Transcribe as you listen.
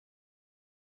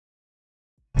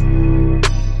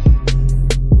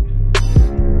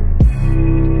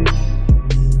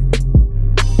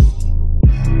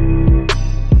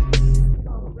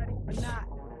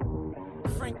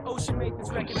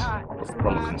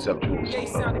conceptual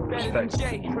perspective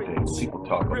to view things. People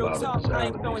talk about it as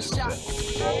allegations and always tell.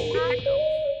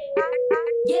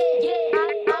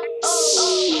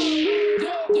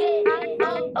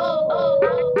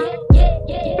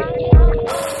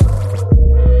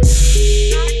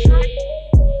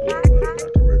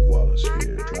 Dr. Rick Wallace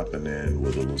here, dropping in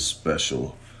with a little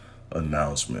special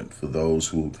announcement. For those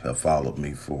who have followed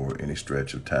me for any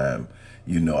stretch of time,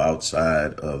 you know,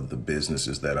 outside of the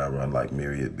businesses that I run, like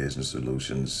Myriad Business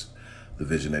Solutions, the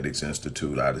Visionetics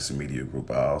Institute, Odyssey Media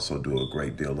Group, I also do a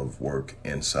great deal of work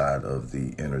inside of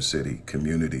the inner city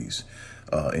communities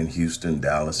in Houston,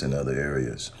 Dallas, and other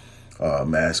areas.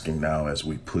 I'm asking now, as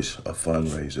we push a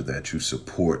fundraiser, that you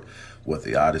support what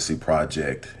the Odyssey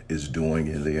Project is doing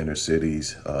in the inner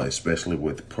cities, especially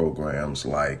with programs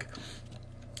like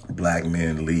Black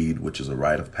Men Lead, which is a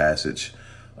rite of passage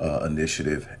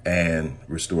initiative, and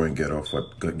Restoring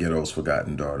Ghetto's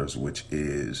Forgotten Daughters, which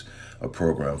is a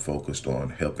program focused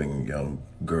on helping young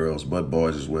girls, but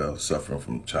boys as well, suffering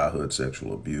from childhood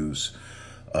sexual abuse,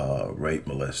 rape,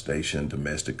 molestation,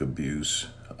 domestic abuse,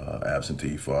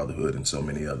 absentee fatherhood, and so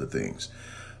many other things.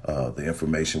 The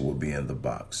information will be in the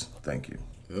box. Thank you.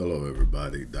 Hello,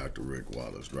 everybody. Dr. Rick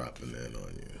Wallace dropping in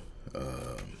on you.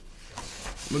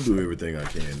 I'm going to do everything I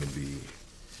can to be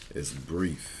as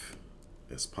brief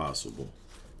as possible,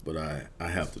 but I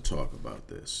have to talk about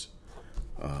this.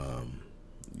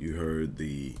 You heard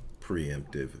the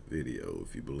preemptive video.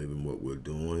 If you believe in what we're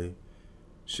doing,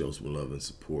 show some love and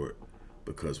support,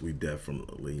 because we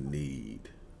definitely need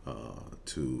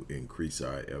to increase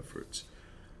our efforts.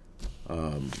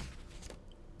 I'm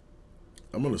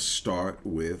going to start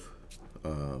with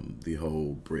the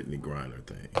whole Brittney Griner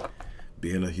thing.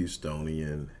 Being a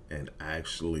Houstonian and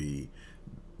actually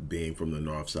being from the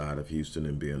north side of Houston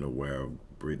and being aware of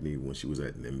Brittney when she was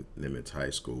at Nimitz High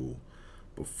School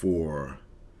before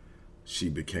she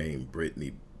became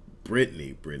Brittney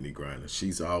Griner.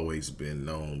 She's always been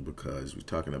known because we're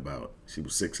talking about she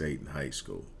was 6'8" in high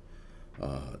school,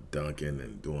 dunking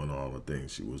and doing all the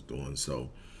things she was doing. So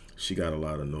she got a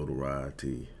lot of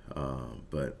notoriety.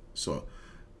 But so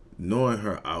knowing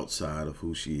her outside of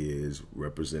who she is,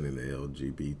 representing the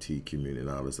LGBT community and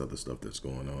all this other stuff that's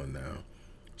going on now,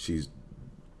 she's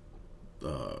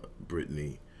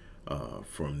Brittney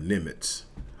from Nimitz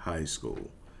High School.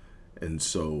 And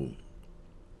so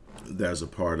there's a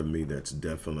part of me that's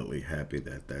definitely happy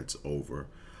that that's over.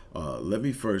 Let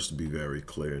me first be very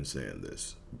clear in saying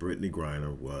this. Brittney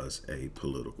Griner was a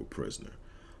political prisoner.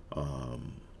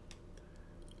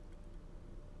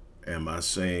 Am I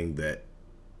saying that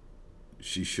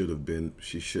she shouldn't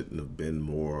have been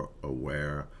more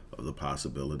aware of the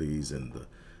possibilities and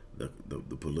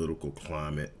the political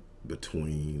climate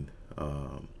between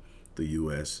the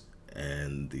U.S.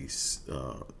 and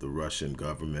the Russian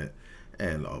government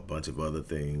and a bunch of other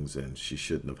things, and she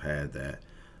shouldn't have had that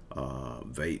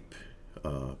vape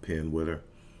pen with her?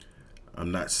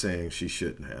 I'm not saying she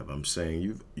shouldn't have. I'm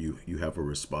saying you have a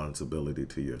responsibility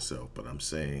to yourself, but I'm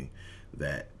saying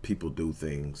that people do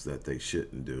things that they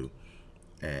shouldn't do,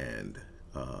 and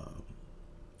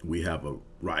we have a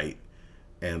right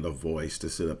and a voice to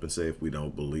sit up and say if we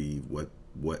don't believe what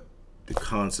the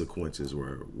consequences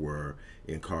were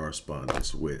in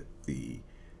correspondence with the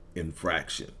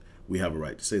infraction. We have a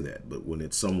right to say that. But when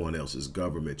it's someone else's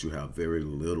government, you have very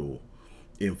little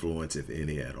influence, if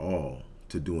any at all,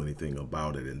 to do anything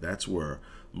about it. And that's where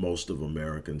most of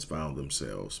Americans found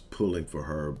themselves, pulling for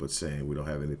her, but saying we don't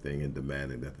have anything, and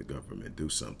demanding that the government do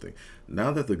something.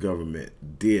 Now that the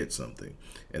government did something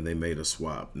and they made a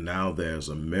swap, now there's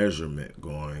a measurement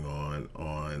going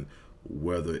on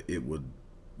whether it would,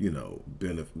 you know,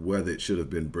 whether it should have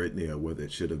been Brittney or whether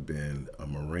it should have been a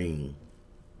Marine,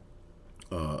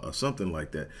 or something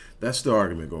like that. That's the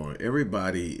argument going.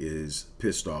 Everybody is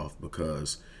pissed off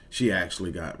because she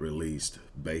actually got released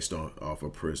based off a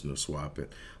prisoner swapping.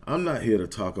 I'm not here to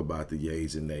talk about the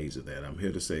yays and nays of that. I'm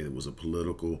here to say it was a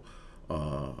political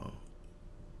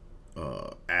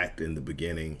act in the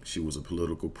beginning. She was a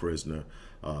political prisoner.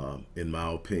 In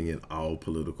my opinion, all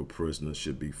political prisoners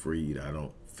should be freed. I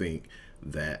don't think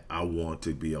that I want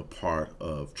to be a part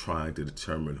of trying to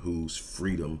determine whose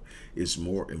freedom is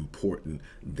more important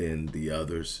than the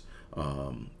others.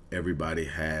 Everybody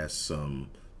has some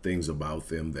things about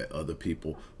them that other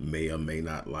people may or may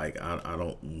not like. I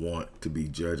don't want to be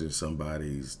judging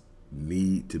somebody's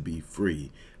need to be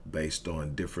free based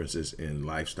on differences in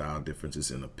lifestyle,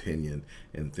 differences in opinion,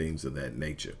 and things of that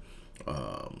nature.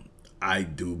 I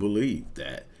do believe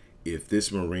that if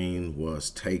this Marine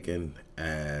was taken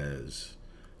as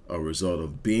a result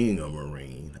of being a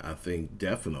Marine, I think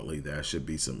definitely there should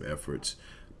be some efforts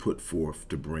put forth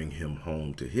to bring him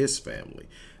home to his family.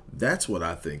 That's what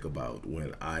I think about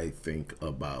when I think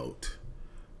about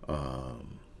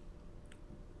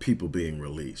people being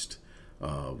released,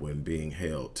 when being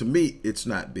held. To me, it's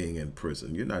not being in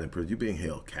prison. You're not in prison. You're being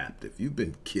held captive. You've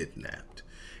been kidnapped,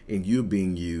 and you're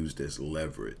being used as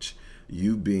leverage.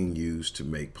 You being used to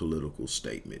make political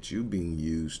statements. You being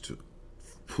used to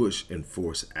push and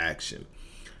force action.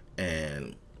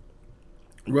 And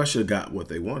Russia got what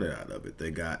they wanted out of it.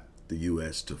 They got the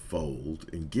U.S. to fold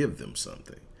and give them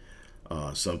something,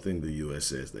 something the U.S.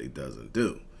 says they doesn't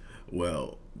do.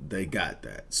 Well, they got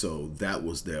that. So that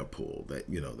was their pull. That,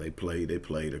 you know, they played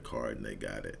a card and they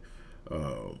got it.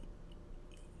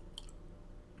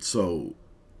 So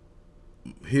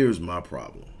here's my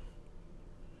problem.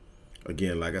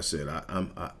 Again, like I said,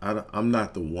 I'm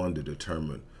not the one to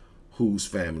determine whose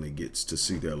family gets to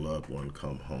see their loved one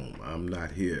come home. I'm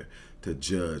not here to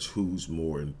judge who's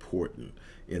more important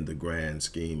in the grand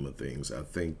scheme of things. I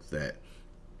think that,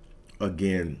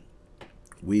 again,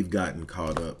 we've gotten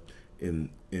caught up in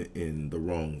the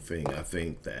wrong thing. I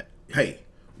think that, hey,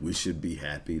 we should be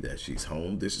happy that she's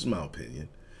home. This is my opinion.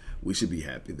 We should be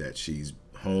happy that she's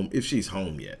home, if she's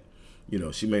home yet. You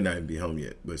know, she may not even be home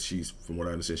yet, but she's, from what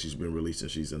I understand, she's been released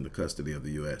and she's in the custody of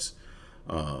the U.S.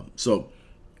 So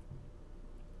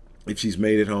if she's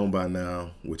made it home by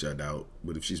now, which I doubt,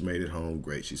 but if she's made it home,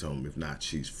 great, she's home. If not,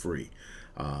 she's free,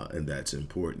 and that's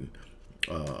important.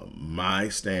 My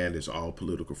stand is all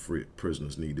political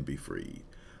prisoners need to be freed.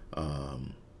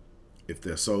 If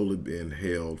they're solely being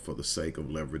held for the sake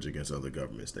of leverage against other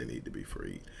governments, they need to be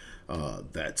freed.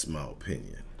 That's my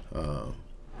opinion.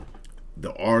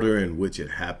 The order in which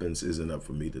it happens isn't up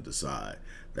for me to decide.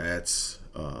 That's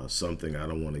something I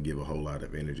don't want to give a whole lot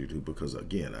of energy to because,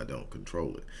 again, I don't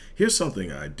control it. Here's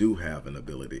something I do have an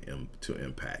ability to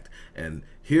impact. And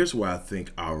here's where I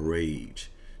think our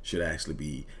rage should actually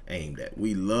be aimed at.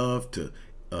 We love to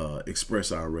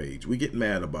express our rage. We get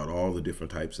mad about all the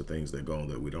different types of things that go on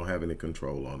that we don't have any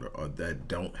control on or that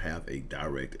don't have a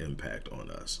direct impact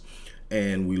on us.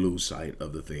 And we lose sight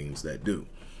of the things that do.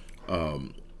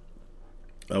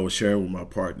 I was sharing with my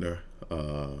partner,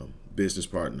 business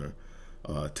partner,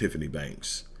 Tiffany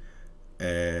Banks,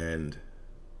 and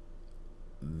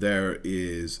there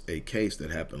is a case that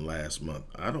happened last month.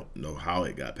 I don't know how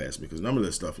it got past me because none of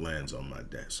this stuff lands on my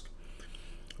desk.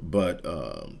 But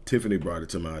Tiffany brought it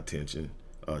to my attention.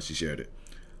 She shared it.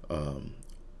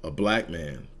 A black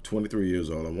man, 23 years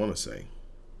old, I want to say.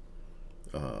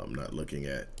 I'm not looking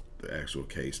at the actual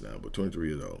case now, but 23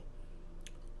 years old.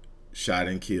 Shot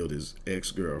and killed his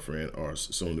ex-girlfriend, or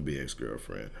soon-to-be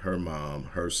ex-girlfriend, her mom,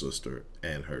 her sister,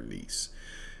 and her niece.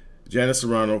 Janice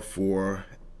Serrano, 4,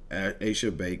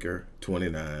 Aisha Baker,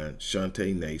 29,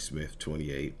 Shantae Naismith,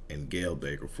 28, and Gail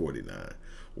Baker, 49,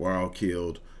 were all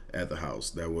killed at the house.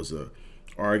 There was a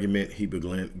argument. He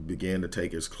began to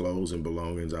take his clothes and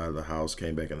belongings out of the house,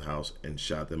 came back in the house, and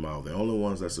shot them all. The only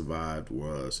ones that survived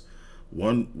was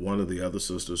one of the other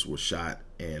sisters was shot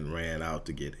and ran out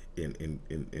to get in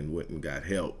went and got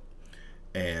help.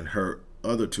 And her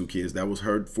other 2 kids, that was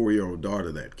her 4-year-old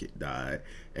daughter that died,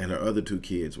 and her other 2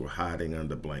 kids were hiding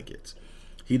under blankets.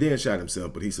 He then shot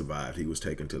himself, but he survived. He was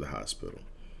taken to the hospital.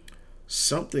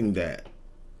 Something that,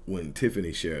 when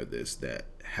Tiffany shared this, that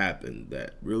happened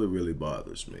that really, really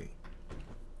bothers me.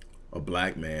 A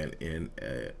black man in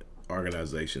an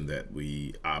organization that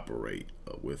we operate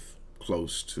with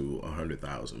close to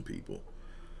 100,000 people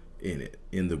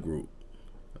in the group,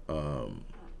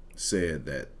 said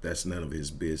that that's none of his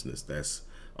business. That's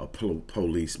a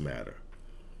police matter.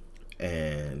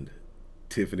 And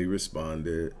Tiffany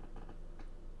responded,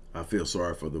 I feel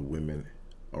sorry for the women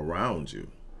around you.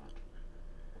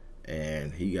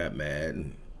 And he got mad,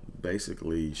 and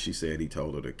basically she said he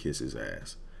told her to kiss his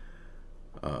ass.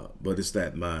 But it's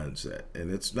that mindset.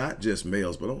 And it's not just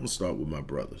males, but I want to start with my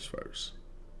brothers first.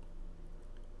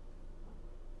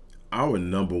 Our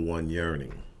number one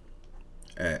yearning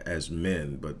as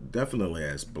men, but definitely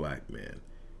as black men,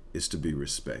 is to be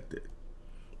respected.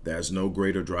 There's no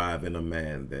greater drive in a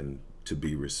man than to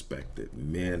be respected.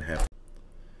 Men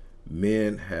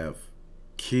have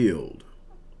killed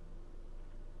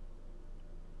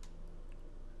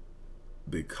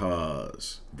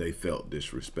because they felt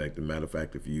disrespected. Matter of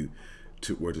fact, if you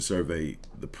were to survey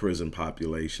the prison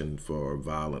population for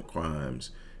violent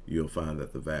crimes, you'll find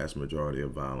that the vast majority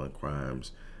of violent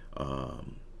crimes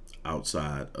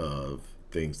outside of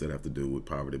things that have to do with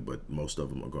poverty, but most of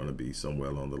them are going to be somewhere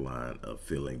along the line of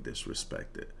feeling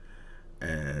disrespected.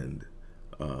 And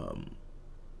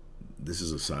this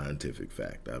is a scientific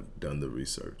fact. I've done the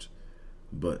research.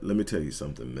 But let me tell you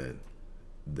something, men,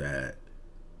 that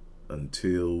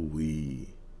until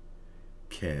we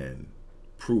can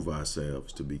prove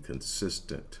ourselves to be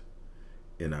consistent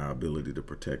in our ability to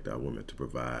protect our women, to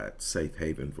provide safe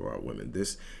haven for our women.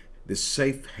 This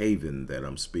safe haven that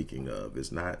I'm speaking of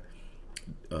is not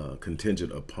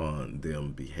contingent upon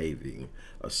them behaving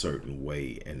a certain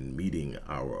way and meeting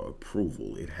our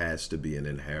approval. It has to be an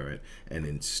inherent and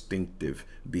instinctive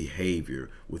behavior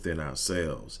within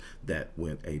ourselves that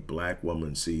when a black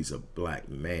woman sees a black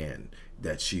man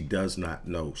that she does not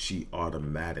know, she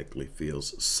automatically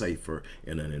feels safer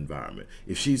in an environment.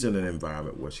 If she's in an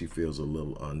environment where she feels a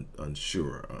little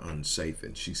unsure or unsafe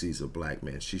and she sees a black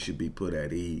man, she should be put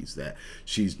at ease that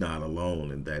she's not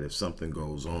alone and that if something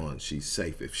goes on, she's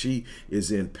safe. If she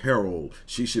is in peril,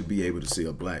 she should be able to see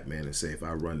a black man and say, if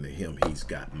I run to him, he's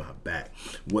got my back.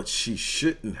 What she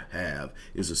shouldn't have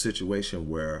is a situation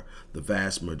where the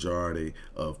vast majority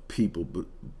of people,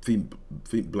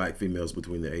 black females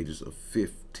between the ages of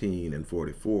 15 and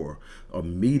 44 are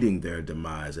meeting their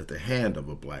demise at the hand of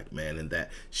a black man, and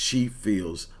that she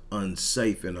feels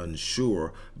unsafe and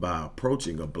unsure by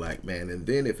approaching a black man. And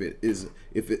then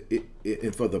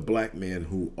and for the black men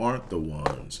who aren't the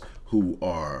ones who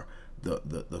are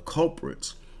the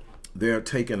culprits, they're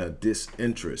taking a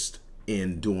disinterest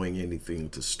in doing anything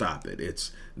to stop it.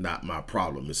 It's not my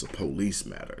problem, it's a police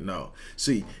matter. No,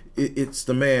 see, it's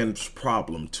the man's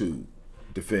problem to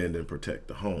defend and protect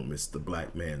the home. It's the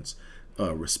black man's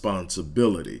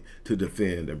responsibility to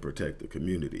defend and protect the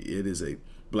community. It is a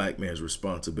black man's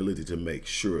responsibility to make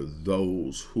sure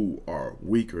those who are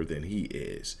weaker than he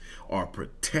is are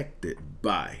protected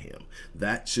by him.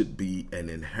 That should be an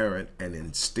inherent and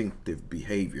instinctive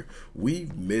behavior.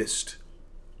 We've missed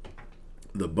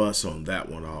the bus on that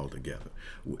one altogether.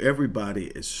 Everybody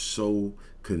is so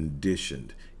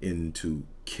conditioned into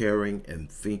caring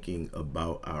and thinking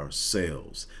about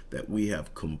ourselves that we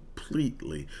have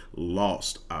completely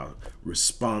lost our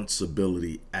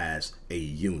responsibility as a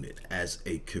unit, as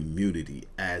a community,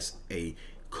 as a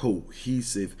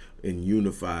cohesive and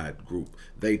unified group.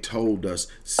 They told us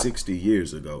 60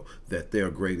 years ago that their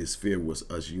greatest fear was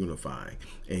us unifying,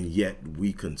 and yet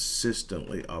we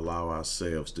consistently allow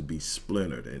ourselves to be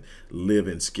splintered and live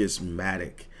in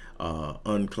schismatic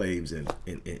enclaves and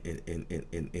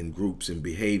in groups and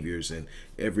behaviors, and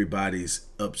everybody's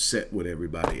upset with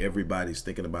everybody. Everybody's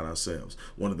thinking about ourselves.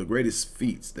 One of the greatest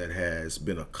feats that has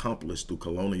been accomplished through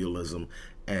colonialism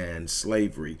and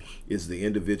slavery is the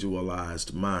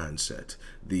individualized mindset.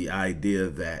 The idea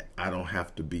that I don't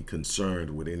have to be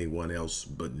concerned with anyone else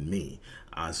but me.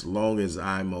 As long as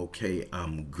I'm okay,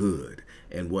 I'm good.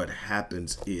 And what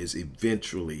happens is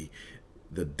eventually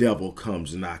the devil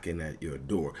comes knocking at your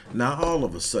door. Now, all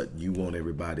of a sudden, you want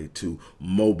everybody to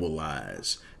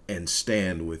mobilize and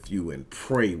stand with you and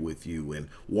pray with you and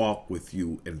walk with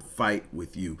you and fight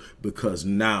with you, because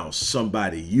now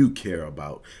somebody you care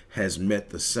about has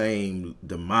met the same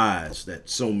demise that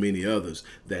so many others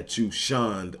that you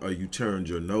shunned or you turned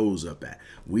your nose up at.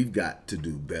 We've got to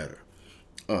do better.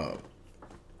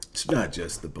 It's not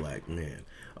just the black men.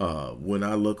 When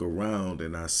I look around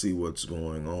and I see what's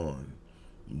going on,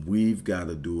 we've got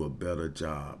to do a better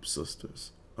job,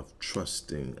 sisters, of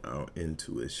trusting our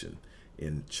intuition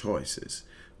in choices.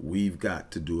 We've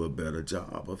got to do a better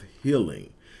job of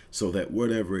healing so that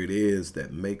whatever it is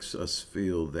that makes us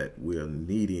feel that we're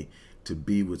needing to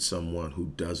be with someone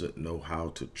who doesn't know how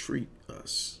to treat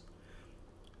us.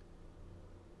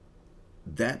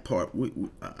 That part, in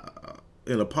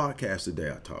a podcast today,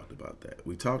 I talked about that.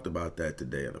 We talked about that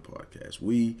today in a podcast.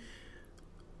 We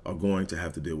are going to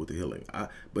have to deal with the healing.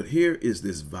 But here is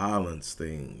this violence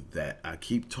thing that I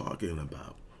keep talking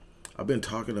about. I've been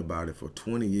talking about it for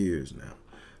 20 years now.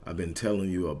 I've been telling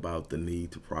you about the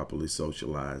need to properly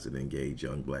socialize and engage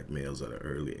young black males at an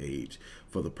early age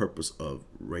for the purpose of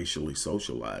racially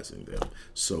socializing them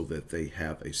so that they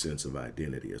have a sense of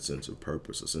identity, a sense of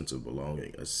purpose, a sense of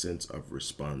belonging, a sense of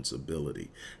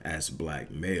responsibility as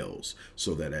black males,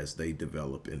 so that as they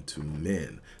develop into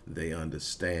men, they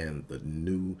understand the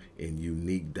new and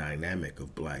unique dynamic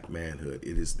of black manhood.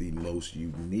 It is the most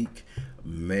unique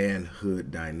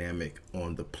manhood dynamic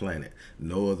on the planet.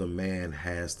 No other man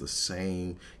has the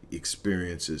same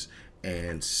experiences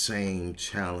and same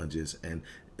challenges and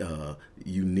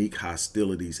unique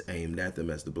hostilities aimed at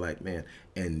them as the black man,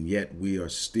 and yet we are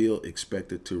still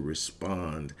expected to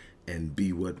respond and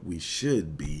be what we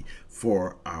should be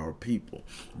for our people.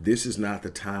 This is not the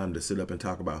time to sit up and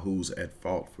talk about who's at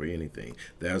fault for anything.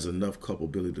 There's enough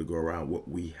culpability to go around. What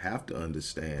we have to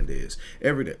understand is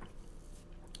every day.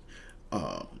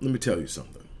 Let me tell you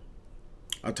something.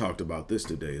 I talked about this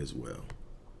today as well.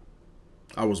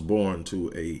 I was born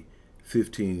to a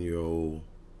 15-year-old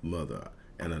mother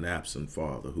and an absent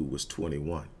father who was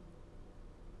 21.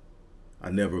 I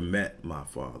never met my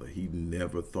father. He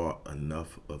never thought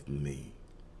enough of me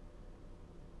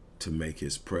to make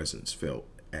his presence felt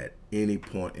at any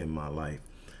point in my life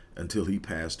until he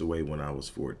passed away when I was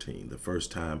 14. The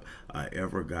first time I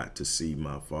ever got to see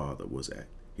my father was at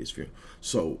his funeral.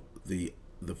 So the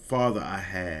father I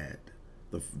had,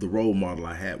 the role model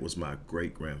I had was my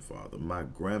great-grandfather. My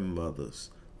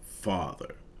grandmother's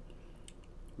father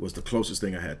was the closest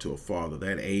thing I had to a father.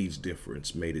 That age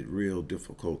difference made it real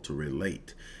difficult to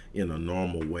relate in a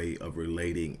normal way of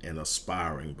relating and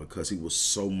aspiring, because he was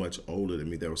so much older than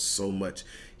me. There was so much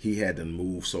he had to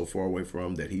move so far away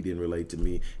from that he didn't relate to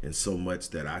me, and so much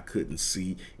that I couldn't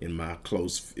see in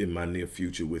my near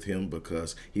future with him,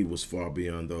 because he was far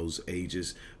beyond those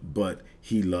ages. But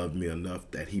he loved me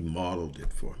enough that he modeled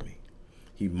it for me.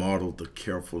 He modeled the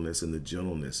carefulness and the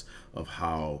gentleness of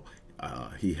how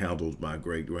he handled my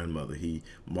great-grandmother. He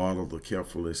modeled the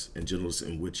carefulness and gentleness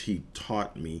in which he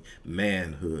taught me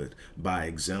manhood by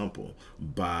example,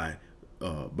 by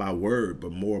word,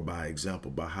 but more by example,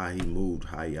 by how he moved,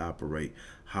 how he operated,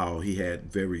 how he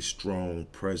had very strong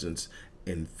presence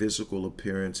in physical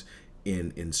appearance,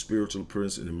 in spiritual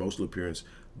appearance, in emotional appearance,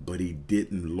 but he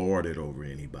didn't lord it over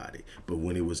anybody. But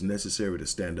when it was necessary to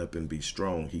stand up and be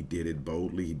strong, he did it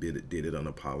boldly, he did it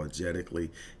unapologetically,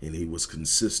 and he was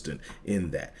consistent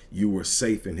in that. You were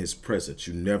safe in his presence.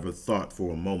 You never thought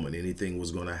for a moment anything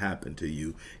was going to happen to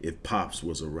you if Pops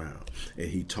was around. And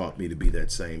he taught me to be that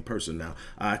same person. Now,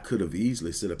 I could have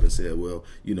easily stood up and said, well,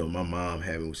 you know, my mom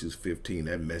had me when she was 15.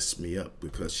 That messed me up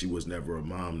because she was never a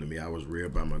mom to me. I was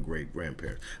reared by my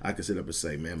great-grandparents. I could sit up and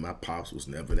say, man, my Pops was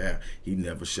never there. He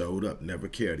never showed up, never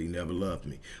cared, he never loved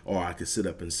me. Or I could sit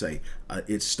up and say,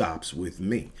 it stops with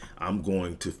me. I'm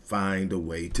going to find a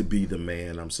way to be the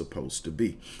man I'm supposed to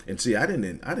be. And see, I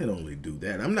didn't only do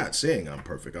that. I'm not saying I'm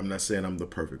perfect. I'm not saying I'm the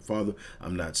perfect father.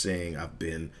 I'm not saying I've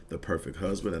been the perfect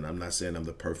husband, and I'm not saying I'm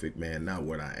the perfect man now.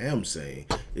 What I am saying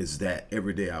is that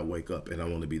every day I wake up and I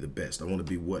want to be the best. I want to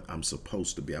be what I'm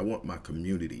supposed to be. I want my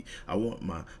community. I want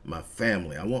my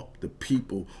family. I want the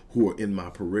people who are in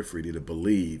my periphery to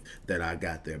believe that I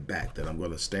got their back, that I'm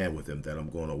going to stand with them, that I'm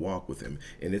going to walk with them.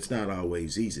 And it's not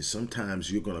always easy. Sometimes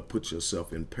you're going to put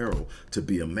yourself in peril to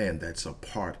be a man. That's a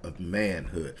part of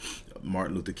manhood.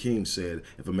 Martin Luther King said,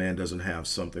 if a man doesn't have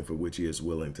something for which he is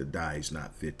willing to die, he's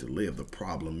not fit to live. The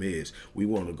problem is we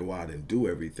want to go out and do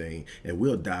everything, and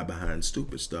we'll die behind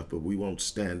stupid stuff, but we won't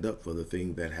stand up for the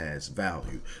thing that has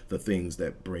value, the things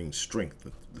that bring strength,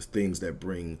 the things that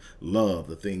bring love,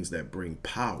 the things that bring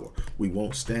power. We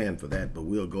won't stand for that, but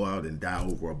we'll go out and die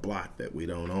over a block that we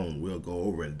don't own. We'll go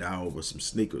over and die over some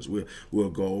sneakers. We'll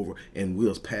go over and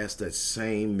we'll pass that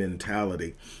same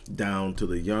mentality down to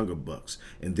the younger bucks.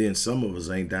 And then some of us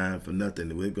ain't dying for nothing.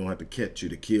 We're going to have to catch you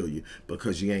to kill you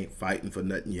because you ain't fighting for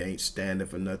nothing. You ain't standing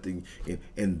for nothing.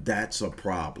 And that's a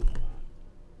problem.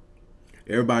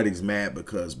 Everybody's mad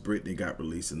because Brittney got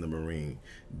released and the Marine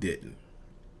didn't.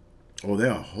 Oh,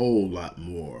 there are a whole lot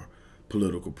more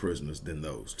political prisoners than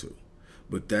those two.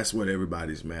 But that's what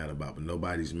everybody's mad about. But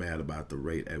nobody's mad about the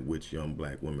rate at which young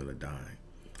black women are dying.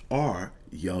 Or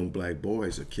young black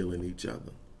boys are killing each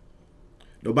other.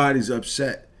 Nobody's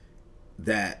upset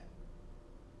that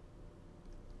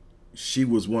she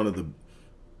was one of the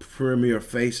premier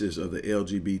faces of the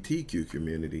LGBTQ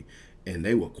community, and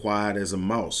they were quiet as a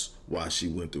mouse while she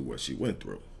went through what she went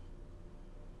through.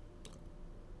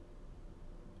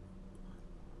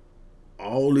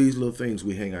 All these little things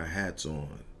we hang our hats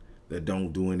on that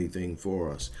don't do anything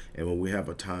for us. And when we have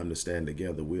a time to stand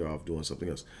together, we're off doing something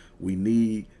else. We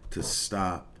need to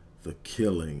stop the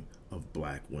killing of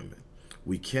black women.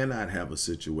 We cannot have a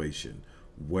situation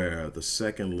where the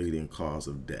second leading cause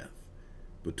of death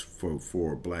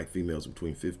for black females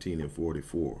between 15 and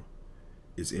 44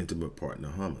 is intimate partner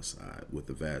homicide, with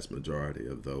the vast majority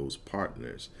of those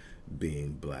partners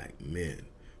being black men.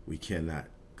 We cannot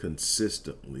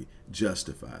consistently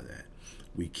justify that.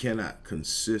 We cannot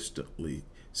consistently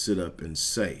sit up and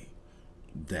say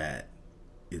that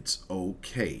it's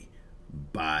okay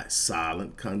by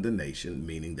silent condemnation,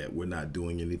 meaning that we're not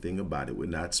doing anything about it, we're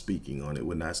not speaking on it,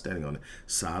 we're not standing on it.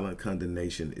 Silent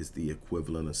condemnation is the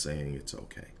equivalent of saying it's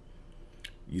okay.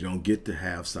 You don't get to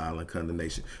have silent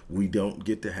condemnation. We don't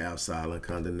get to have silent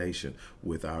condemnation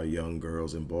with our young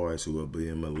girls and boys who are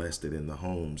being molested in the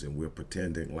homes, and we're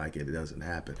pretending like it doesn't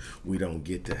happen. We don't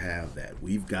get to have that.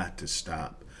 We've got to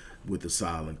stop with the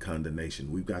silent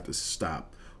condemnation. We've got to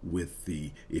stop with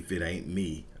the, if it ain't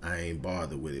me, I ain't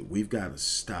bothered with it. We've got to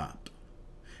stop,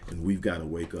 and we've got to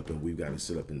wake up, and we've got to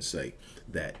sit up and say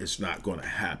that it's not going to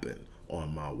happen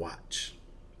on my watch.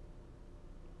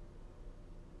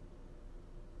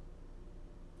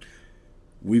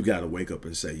 we've got to wake up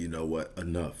and say, you know what,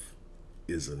 enough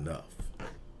is enough.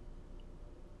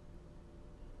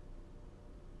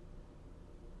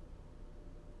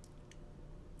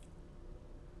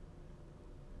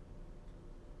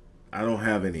 I don't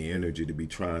have any energy to be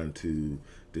trying to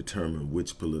determine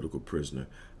which political prisoner.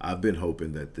 I've been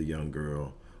hoping that the young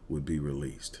girl would be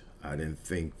released. I didn't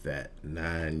think that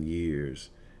 9 years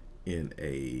in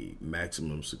a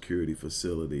maximum security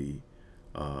facility,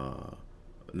 9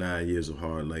 years of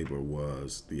hard labor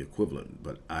was the equivalent,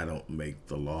 but I don't make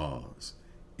the laws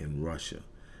in Russia.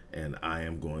 And I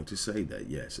am going to say that,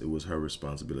 yes, it was her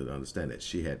responsibility to understand that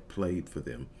she had played for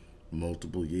them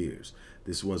multiple years.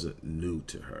 This wasn't new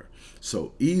to her.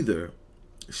 So either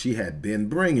she had been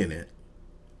bringing it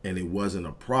and it wasn't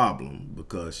a problem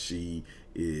because she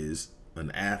is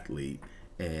an athlete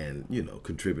and, you know,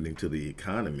 contributing to the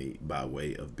economy by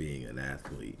way of being an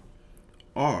athlete,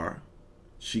 or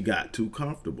she got too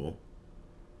comfortable.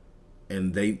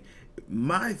 And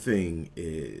my thing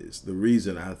is, the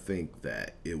reason I think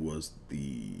that it was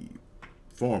the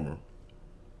former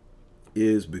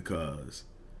is because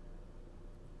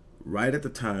right at the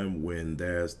time when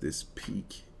there's this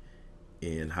peak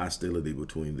in hostility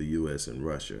between the U.S. and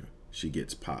Russia, she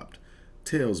gets popped.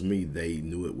 Tells me they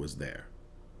knew it was there.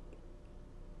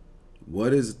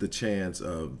 What is the chance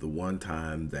of the one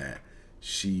time that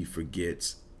she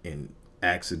forgets and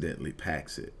accidentally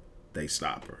packs it, they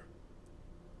stop her?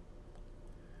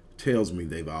 Tells me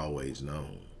they've always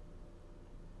known.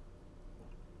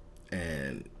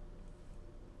 And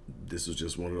this was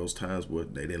just one of those times where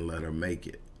they didn't let her make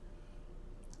it.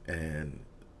 And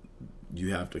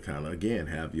you have to kind of, again,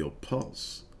 have your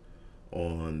pulse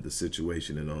on the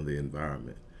situation and on the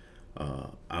environment.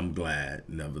 I'm glad,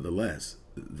 nevertheless,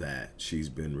 that she's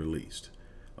been released.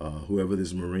 Whoever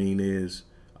this Marine is,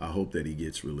 I hope that he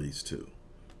gets released too.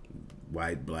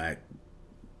 White, black,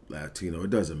 Latino, it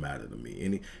doesn't matter to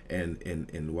me.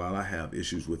 And while I have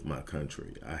issues with my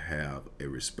country, I have a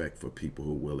respect for people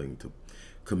who are willing to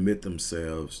commit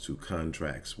themselves to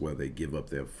contracts where they give up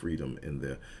their freedom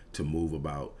and to move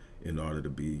about in order to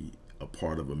be a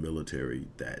part of a military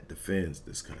that defends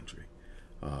this country.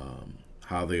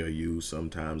 How they are used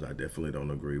sometimes I definitely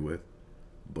don't agree with,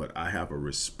 but I have a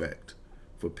respect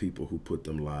for people who put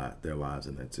their lives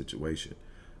in that situation.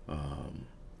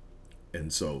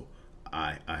 And so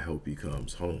I hope he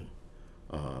comes home.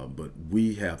 But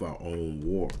we have our own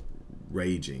war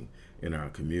raging in our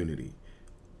community.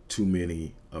 Too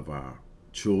many of our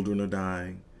children are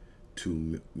dying.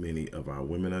 Too many of our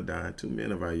women are dying. Too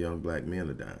many of our young black men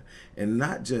are dying. And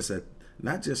not just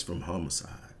from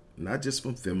homicide, not just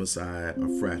from femicide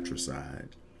or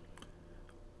fratricide,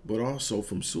 but also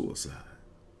from suicide.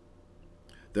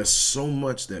 There's so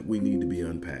much that we need to be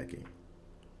unpacking.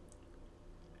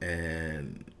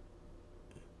 And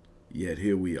yet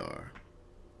here we are.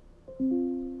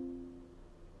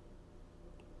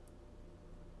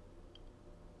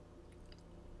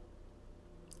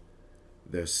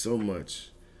 There's so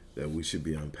much that we should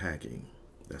be unpacking.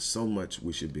 There's so much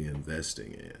we should be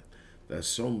investing in. There's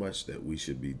so much that we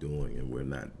should be doing and we're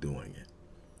not doing it.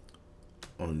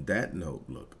 On that note,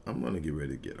 look, I'm going to get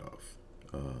ready to get off.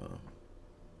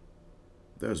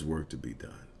 There's work to be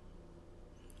done.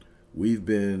 We've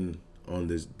been on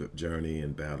this journey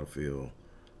and battlefield.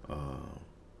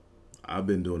 I've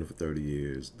been doing it for 30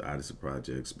 years. The Odyssey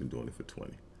Project's been doing it for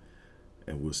 20.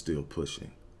 And we're still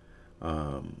pushing.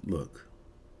 Look,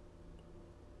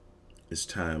 it's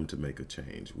time to make a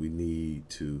change. We need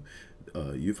to,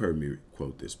 you've heard me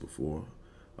quote this before.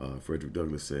 Frederick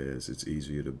Douglass says, it's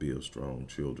easier to build strong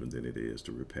children than it is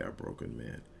to repair broken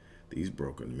men. These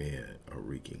broken men are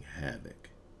wreaking havoc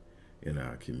in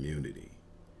our community.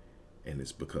 And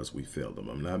it's because we failed them.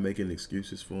 I'm not making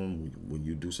excuses for them. When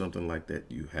you do something like that,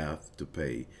 you have to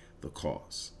pay the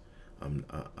cost. I'm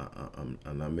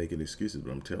not making excuses,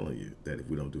 but I'm telling you that if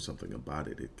we don't do something about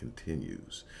it, it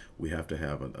continues. We have to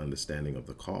have an understanding of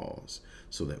the cause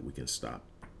so that we can stop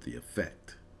the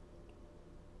effect.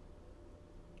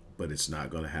 But it's not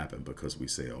going to happen because we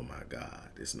say, oh my God.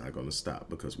 It's not going to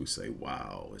stop because we say,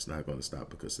 wow. It's not going to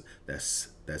stop because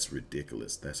that's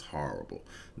ridiculous. That's horrible.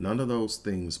 None of those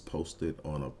things posted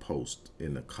on a post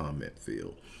in the comment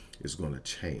field is going to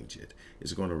change it.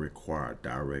 It's going to require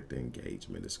direct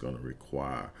engagement. It's going to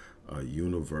require a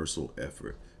universal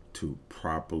effort to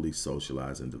properly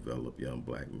socialize and develop young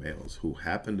black males who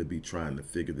happen to be trying to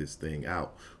figure this thing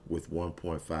out with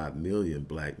 1.5 million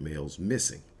black males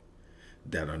missing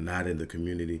that are not in the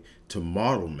community to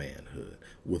model manhood,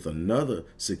 with another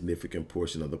significant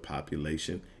portion of the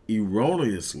population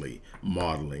erroneously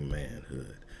modeling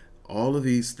manhood. All of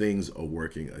these things are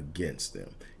working against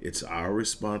them. It's our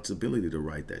responsibility to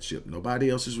right that ship. Nobody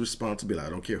else's responsibility. I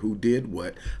don't care who did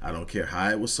what. I don't care how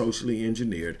it was socially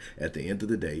engineered. At the end of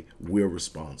the day, we're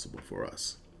responsible for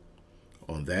us.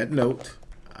 On that note,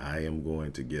 I am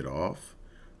going to get off.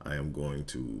 I am going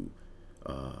to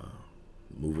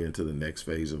move into the next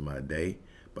phase of my day,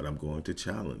 but I'm going to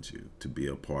challenge you to be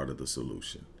a part of the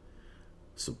solution.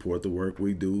 Support the work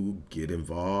we do, get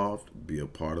involved, be a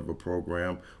part of a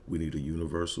program. We need a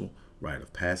universal rite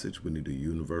of passage. We need a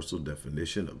universal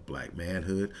definition of black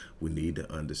manhood. We need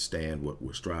to understand what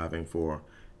we're striving for,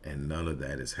 and none of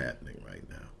that is happening right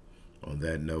now. On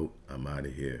that note, I'm out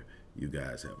of here. You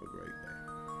guys have a great day.